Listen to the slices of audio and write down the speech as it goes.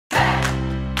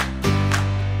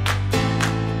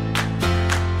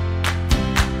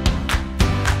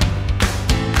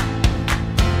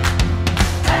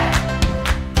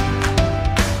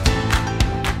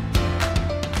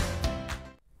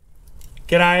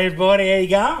G'day everybody, how you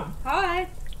going? Hi.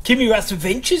 Kimmy Russ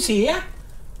Adventures here,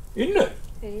 isn't it?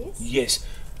 It is. Yes.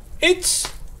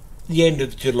 It's the end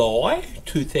of July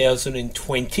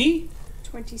 2020.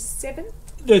 27th.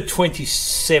 The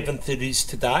 27th it is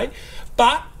today.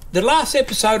 But the last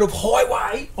episode of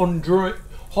Highway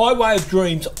of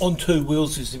Dreams on Two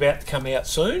Wheels is about to come out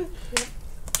soon. Yep.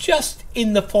 Just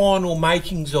In the final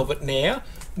makings of it now.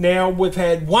 Now we've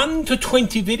had 1 to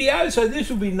 20 videos, so this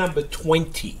will be number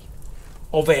 20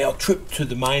 of our trip to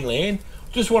the mainland.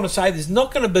 Just want to say there's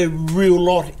not going to be a real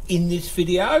lot in this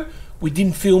video. We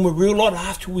didn't film a real lot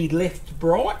after we left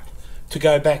Bright to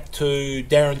go back to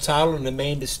Darren Sale and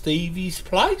Amanda Stevie's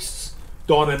place,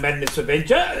 Dino Madness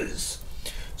Adventures.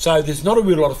 So there's not a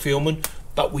real lot of filming,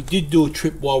 but we did do a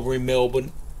trip while we were in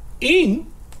Melbourne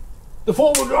in the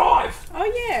four-wheel drive.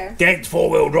 Oh yeah. Dad's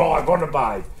four-wheel drive on a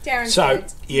babe. Darren's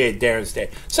dad. Yeah, Darren's dad.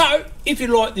 So if you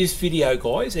like this video,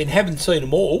 guys, and haven't seen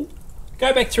them all,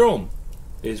 go back through them.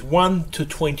 There's 1 to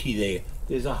 20 there.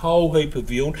 There's a whole heap of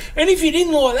viewing. And if you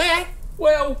didn't like that,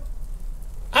 well,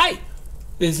 hey,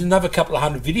 there's another couple of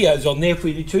hundred videos on there for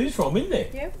you to choose from, isn't there?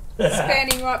 Yep.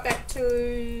 Spanning right back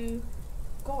to,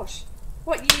 gosh,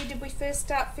 what year did we first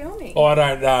start filming? I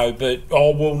don't know, but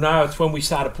no, it's when we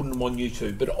started putting them on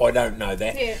YouTube, but I don't know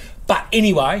that. Yeah. But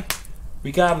anyway,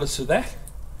 regardless of that,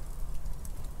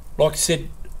 like I said,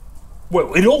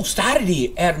 well, it all started here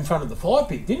out in front of the fire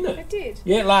pit, didn't it? It did.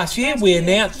 Yeah, last year we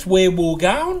announced where we were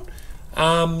going,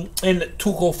 and it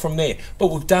took off from there. But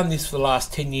we've done this for the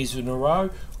last 10 years in a row.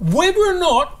 Whether or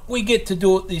not we get to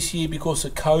do it this year because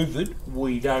of COVID,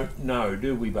 we don't know,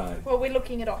 do we, babe? Well, we're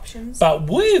looking at options. But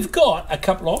we've got a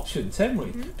couple of options, haven't we?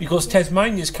 Mm-hmm. Because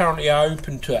Tasmania is currently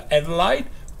open to Adelaide,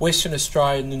 Western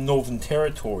Australia and the Northern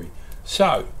Territory.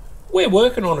 So, we're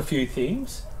working on a few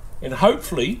things, and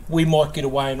hopefully we might get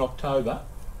away in October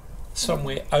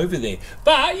somewhere over there.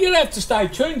 But you'll have to stay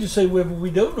tuned to see whether we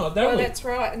do or not, don't we? That's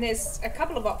right, and there's a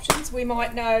couple of options. We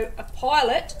might know a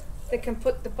pilot that can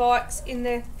put the bikes in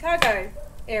the cargo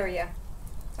area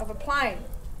of a plane.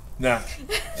 No.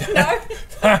 No?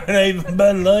 Don't even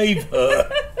believe her.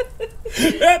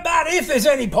 But if there's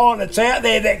any pilots out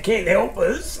there that can help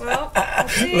us, Well,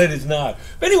 that's it. let us know.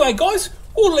 But anyway, guys,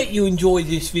 we'll let you enjoy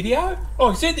this video.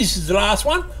 Like I said, this is the last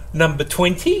one, number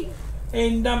 20.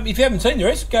 And if you haven't seen the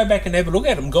rest, go back and have a look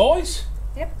at them, guys.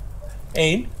 Yep.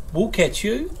 And we'll catch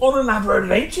you on another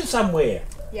adventure somewhere.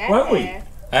 Yeah. Won't we?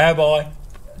 Bye.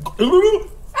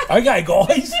 Okay,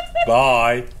 guys.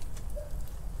 Bye.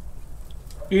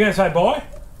 You going to say bye?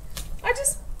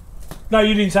 No,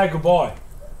 you didn't say goodbye.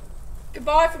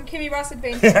 Goodbye from Kimmy Russ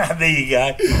Adventures. There you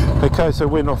go. Okay, so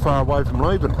we're not far away from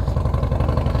leaving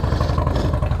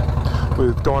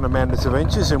with Dino Madness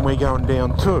Adventures, and we're going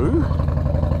down to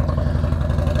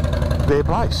their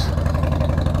place.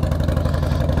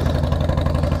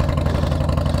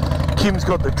 Kim's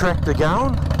got the tractor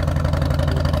going.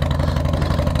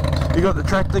 You got the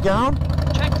tractor going?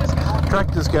 Tractor's going.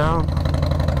 Tractor's going.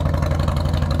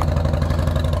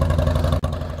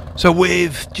 So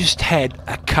we've just had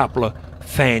a couple of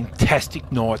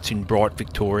fantastic nights in Bright,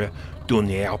 Victoria, doing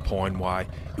the Alpine Way.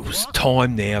 It was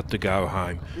time now to go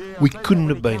home. We couldn't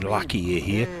have been luckier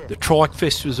here. The Trike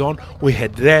Fest was on. We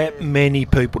had that many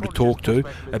people to talk to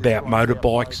about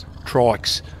motorbikes,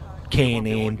 trikes,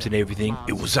 Can-Ams and everything.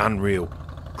 It was unreal.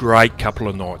 Great couple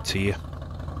of nights here.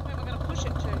 Where we're going to push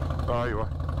it to. Oh, you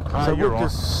are.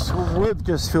 So we've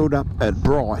just filled up at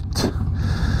Bright,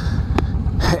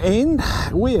 and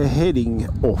we're heading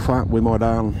off, aren't we, my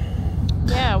darling?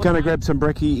 Yeah. Going to grab some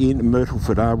brekkie in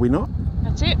Myrtleford, are we not?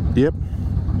 That's it. Yep.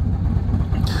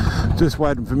 Just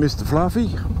waiting for Mr. Fluffy.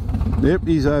 Yep,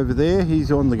 he's over there.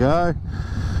 He's on the go.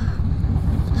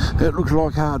 It looks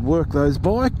like hard work, those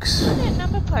bikes. Is that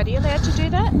number plate? Are you allowed to do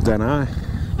that? Don't know.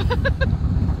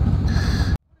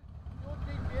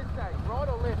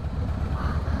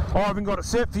 I haven't got it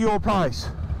set for your place.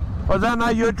 I don't know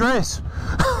your address.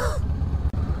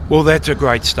 Well, that's a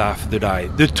great start for the day.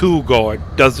 The tour guide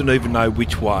doesn't even know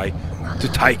which way to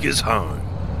take us home.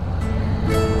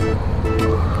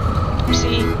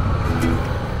 See.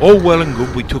 All well and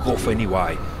good, we took off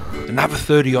anyway. Another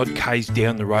 30 odd k's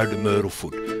down the road to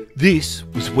Myrtlefoot. This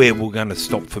was where we were going to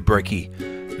stop for brekkie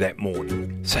that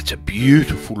morning. Such a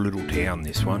beautiful little town,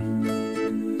 this one.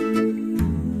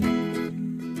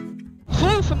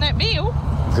 Flew from that meal.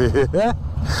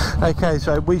 Okay,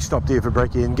 so we stopped here for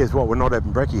brekkie, and guess what? We're not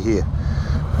having brekkie here.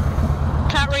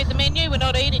 Can't read the menu, we're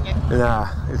not eating it. Nah,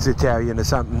 it's Italian or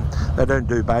something. They don't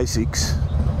do basics.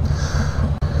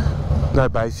 No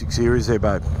basics here, is there,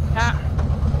 babe? Nah.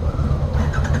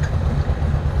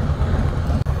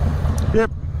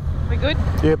 Yep. We good?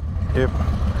 Yep.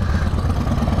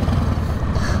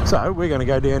 So we're going to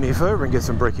go down here further and get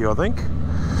some brekkie, I think.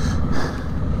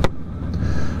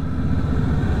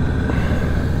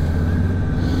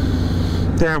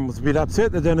 Darren was a bit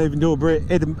upset they don't even do a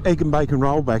egg and bacon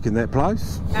roll back in that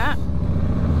place. Nah.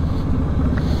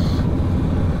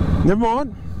 Never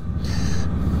mind.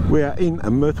 We are in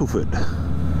Myrtleford.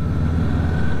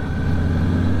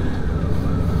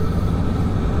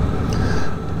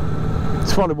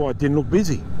 It's funny why it didn't look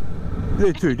busy.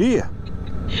 They're too dear.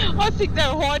 I think they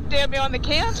were hiding down behind the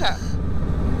counter.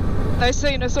 They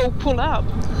seen us all pull up.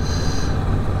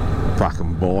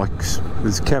 Fucking bikes.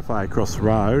 There's a cafe across the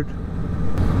road.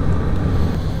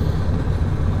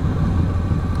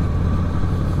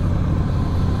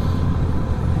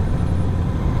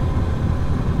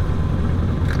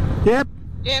 Yep.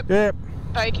 Yep.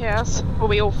 Bakehouse. Will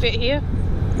we all fit here?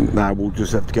 No, we'll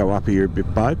just have to go up here a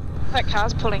bit, babe. That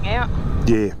car's pulling out.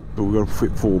 Yeah, but we've got to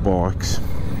fit 4 bikes.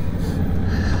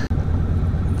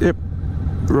 Yep.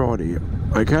 Right here.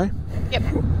 Okay? Yep.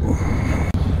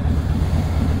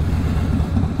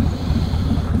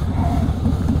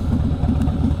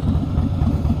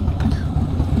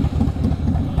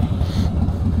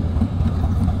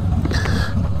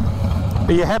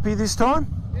 Are you happy this time?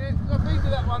 Yeah, I've been to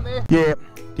that one there. Yeah,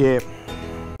 yeah.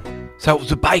 So it was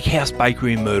the Bakehouse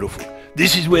Bakery in Myrtleford.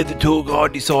 This is where the tour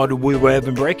guide decided we were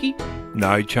having brekkie.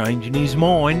 No change in his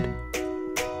mind.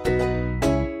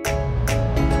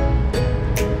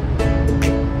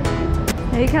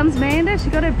 Here comes Amanda. She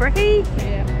got her brekkie.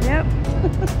 Yeah. Yep.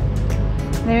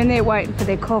 They're in there waiting for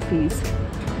their coffees.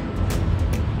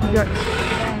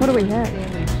 What do we have?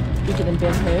 Bigger than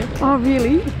Ben Hur. Oh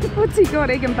really? What's he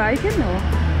got? Egg and bacon or?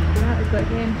 No, we've got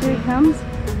ham. Here he comes.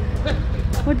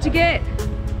 What'd you get?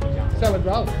 Salad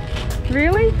roll.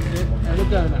 Really? Yeah, and a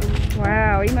donut.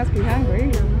 Wow, he must be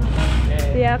hungry.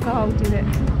 Yeah. The alcohol did it.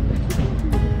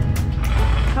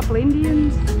 Couple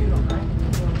Indians.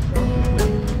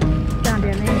 Down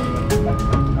there.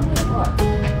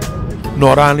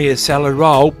 Not only a salad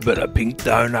roll, but a pink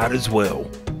donut as well.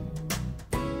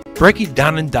 Brekkie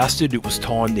done and dusted, it was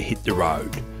time to hit the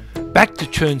road. Back to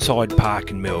Chirnside Park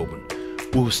in Melbourne.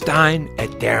 We were staying at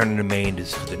Darren and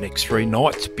Amanda's for the next 3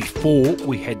 nights before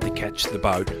we had to catch the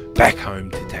boat back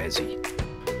home to Tassie.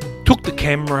 Took the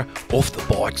camera off the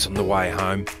bikes on the way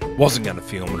home. Wasn't going to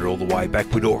film it all the way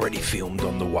back, we'd already filmed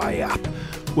on the way up.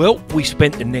 Well, we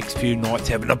spent the next few nights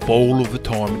having a ball of a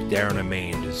time at Darren and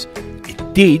Amanda's.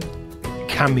 It did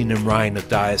come in and rain a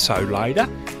day or so later,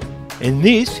 and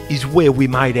this is where we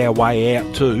made our way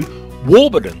out to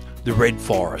Warburton, the Red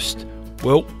Forest.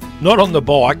 Well, not on the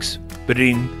bikes, but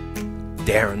in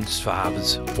Darren's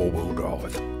father's 4-wheel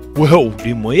drive. Well,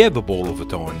 didn't we have a ball of a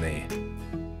time there?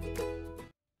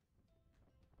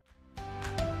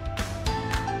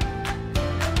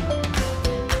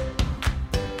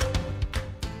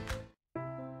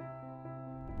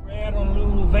 We're out on a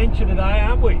little adventure today,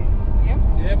 aren't we?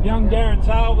 Yep. Young Darren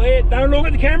Sale there. Don't look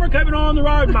at the camera, keep an eye on the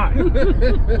road, mate.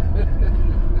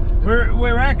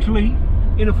 we're actually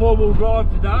in a 4-wheel drive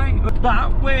today,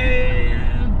 but we're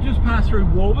just passed through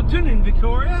Warburton in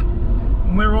Victoria,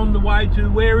 and we're on the way to,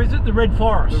 where is it? The Red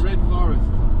Forest. The Red Forest.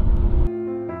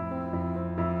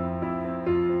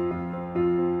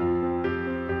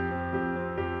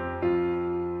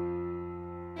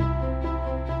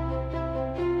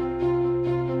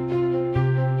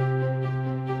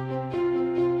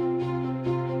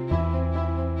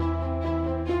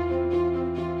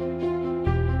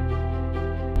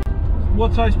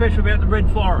 What's so special about the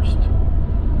Red Forest?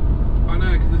 I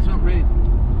know, because it's not red.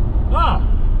 Oh,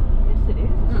 Yes, it is.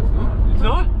 No, it's not. it's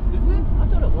not? Isn't it? I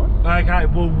thought it was. Okay,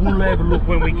 well, we'll have a look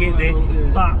when we get there.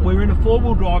 But we're in a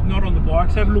 4-wheel drive, not on the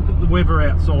bikes. Have a look at the weather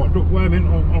outside. Look, wait a minute,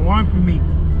 I'll open me.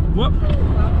 Whoop.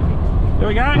 There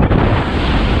we go.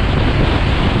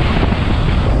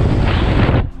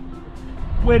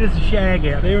 Where does the shag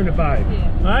out? There in the boat.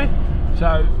 Yeah. Eh?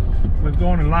 So, we've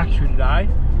gone in luxury today.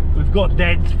 We've got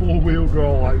Dad's 4-wheel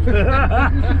drive.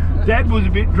 Dad was a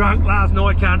bit drunk last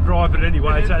night, can't drive it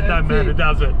anyway, so it don't matter,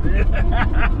 does it?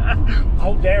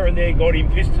 Old Darren there got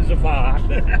him pissed as a fart.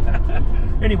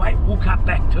 Anyway, we'll cut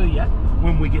back to you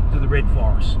when we get to the Red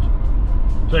Forest.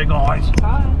 See you guys.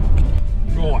 Bye.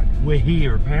 Right, we're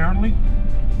here apparently.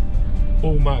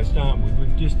 Almost, aren't we?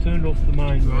 We've just turned off the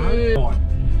main road. Right,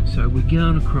 so we're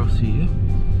going across here.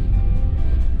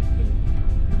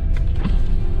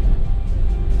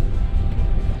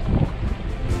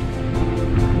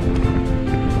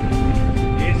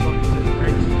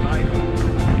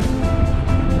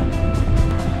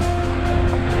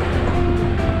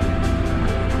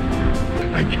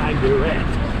 Okay, we're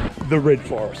at the Red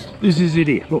Forest. This is it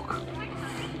here, look.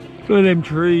 Look at them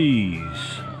trees.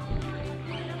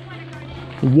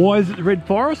 Why is it the red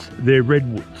forest? They're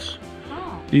redwoods.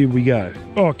 Here we go.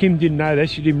 Oh, Kim didn't know that.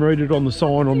 She didn't read it on the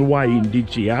sign on the way in,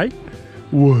 did she, eh?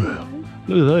 Whoa.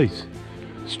 Look at these.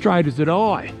 Straight as an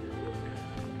eye.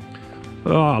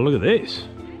 Oh, look at this.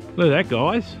 Look at that,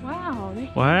 guys. Wow.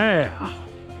 Wow.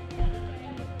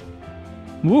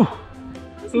 Woo.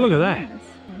 Look at that.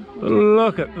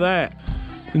 Look at that.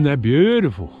 Isn't that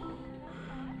beautiful?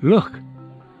 Look.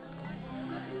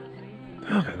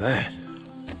 Look at that.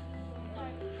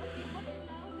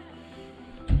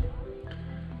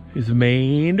 There's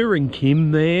Amanda and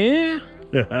Kim there.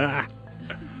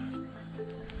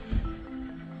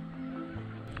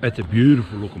 That's a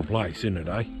beautiful looking place, isn't it,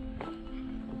 eh?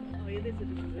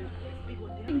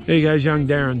 There goes young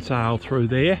Darren Sale through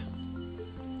there.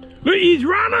 Look, he's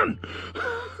running!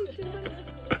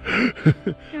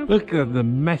 Look at the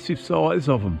massive size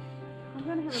of him.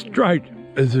 Straight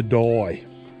as a die.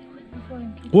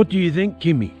 What do you think,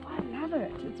 Kimmy? I love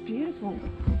it. It's beautiful.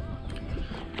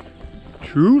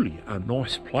 Truly a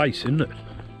nice place, isn't it?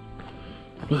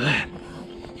 Look at that.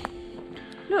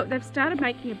 Look, they've started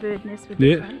making a bird nest with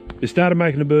Yeah, this one. they started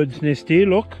making a bird's nest here,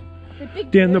 look. The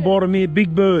big Down the bird bottom here,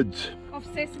 big birds. off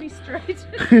Sesame Street.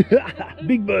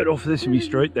 Big bird off Sesame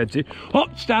Street, that's it. Oh,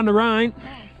 it's starting to rain.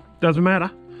 Doesn't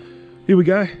matter. Here we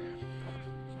go.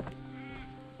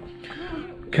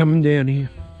 Coming down here.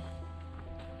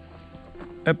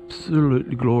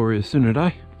 Absolutely glorious, isn't it,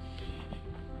 eh?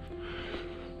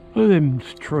 Look at them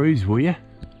trees, will you?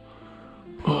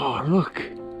 Oh, look.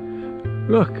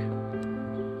 Look.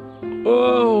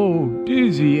 Oh,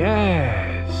 dizzy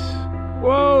ass.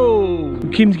 Whoa.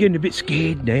 Kim's getting a bit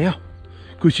scared now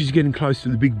because she's getting close to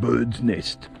the big bird's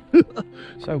nest.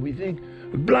 So we think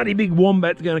a bloody big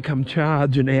wombat's going to come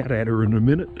charging out at her in a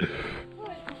minute.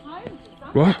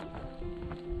 What?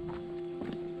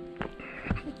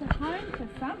 It's a home for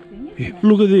something, Yeah,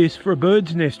 look at this for a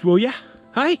bird's nest, will ya?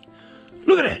 Hey?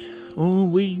 Look at it. Oh,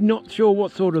 we're not sure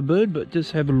what sort of bird, but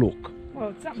just have a look. Well,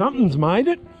 it's something Something's made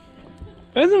it,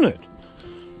 hasn't it?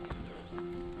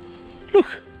 Look.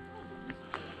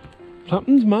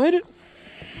 Something's made it.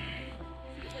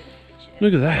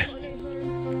 Look at that.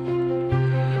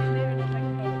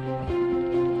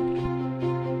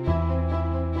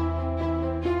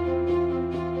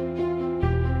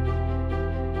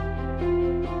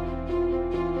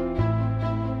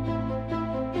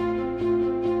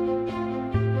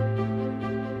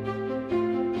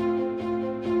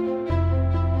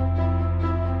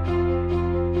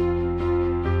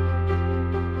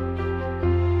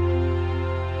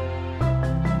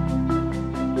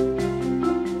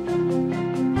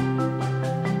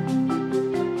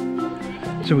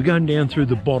 So we're going down through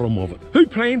the bottom of it. Who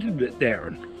planted it,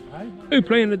 Darren? Who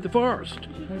planted the forest?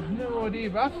 No idea,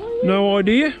 Buff. No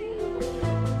idea?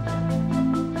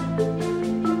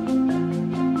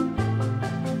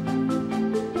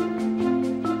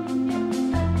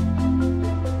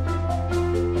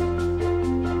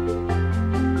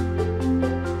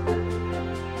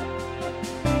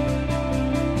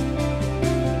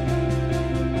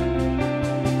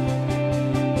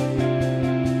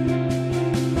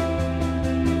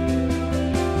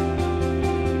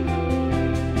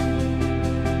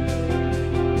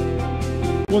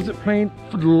 Was it planted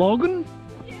for the logging?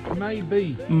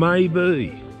 Maybe.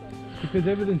 Maybe. Because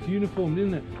everything's uniform,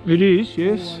 isn't it? It is,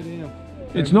 yes. All the way down.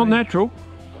 It's So not natural.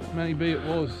 Maybe it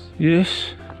was.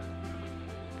 Yes.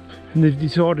 And they've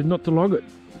decided not to log it.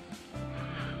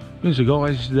 There's a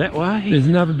guy's that way. There's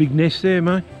another big nest there,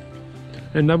 mate.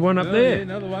 And another one up Oh, there. yeah,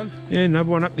 another one. Yeah, another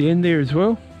one up the end there as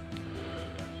well.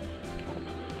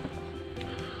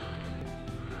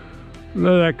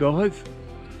 Look at that, guys.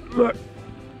 Look.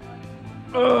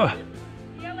 Oh.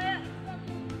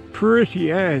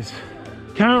 Pretty as.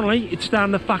 Currently, it's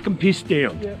starting to fucking piss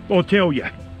down. Yeah. I'll tell you.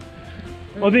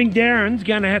 I think Darren's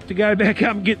going to have to go back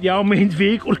up and get the old man's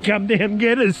vehicle to come down and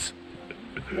get us.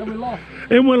 And we lost.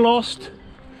 And we're lost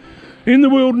in the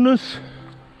wilderness.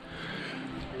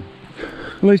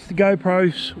 At least the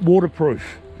GoPro's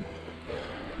waterproof.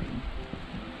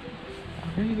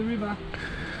 See the river?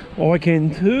 I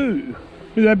can too.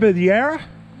 Would that be the Yarra?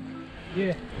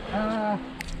 Yeah. Let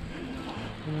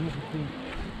me think.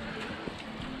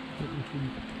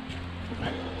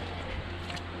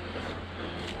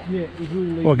 Yeah, it will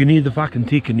lead. I can hear the fucking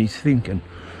tick and he's thinking.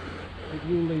 It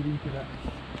will lead into that.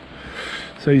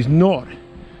 So he's not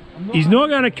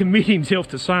going to commit himself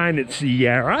to saying it's the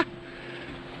Yarra,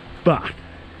 but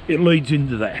it leads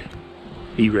into that,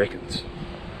 he reckons.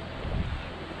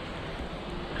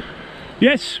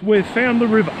 Yes, we've found the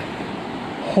river.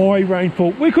 high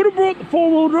rainfall. We could have brought the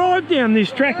 4-wheel drive down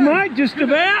this track, mate, just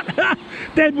about.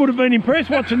 Dad would have been impressed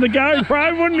watching the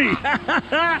GoPro, wouldn't he?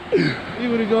 He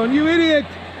would have gone, you idiot!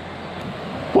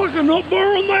 Fucking not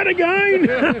borrowing that again.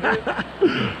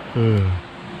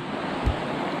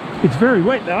 It's very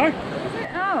wet though. Is it?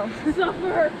 Oh, it's not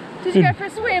for. Did you go for a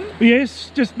swim? Yes,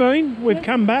 just been. We've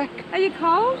come back. Are you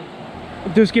cold?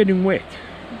 Just getting wet.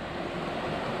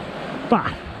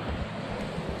 But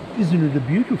isn't it a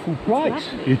beautiful place?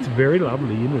 It's very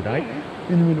lovely, isn't it, eh?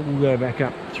 In a minute we'll go back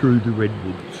up through the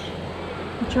redwoods.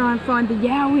 We'll try and find the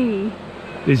yowie.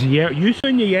 There's a yowie. You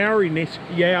seen the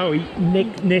yowie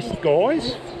neck nest,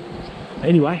 guys?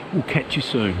 Anyway, we'll catch you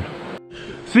soon.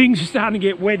 Things are starting to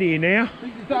get wet here now.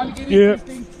 Yeah.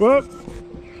 Well,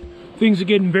 things are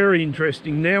getting very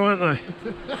interesting now, aren't they?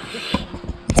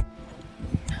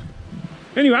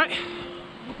 Anyway,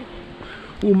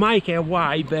 we'll make our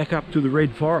way back up to the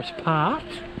Red Forest part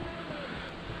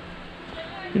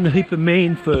in the heap of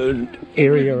man-fern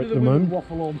area at the moment.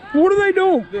 Waffle on. What are they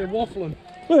doing? They're waffling.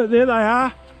 Well, there they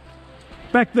are.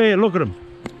 Back there, look at them.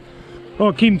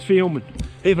 Oh, Kim's filming.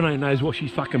 Even though knows what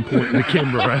she's fucking pointing the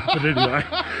camera at, but anyway.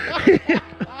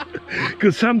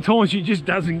 Because sometimes she just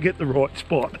doesn't get the right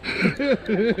spot.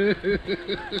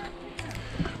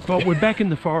 But we're back in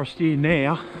the forest here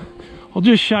now. I'll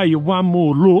just show you one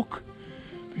more look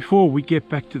before we get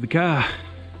back to the car.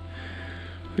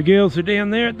 The girls are down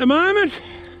there at the moment,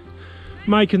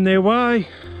 making their way.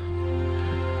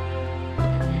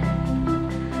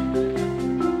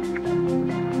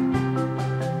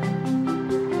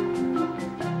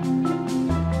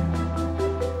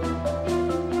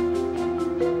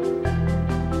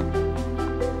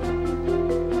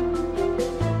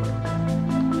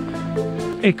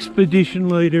 Expedition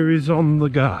leader is on the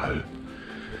go.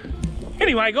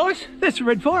 Anyway guys, that's the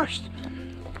Red Forest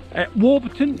at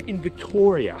Warburton in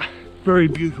Victoria. Very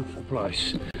beautiful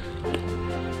place.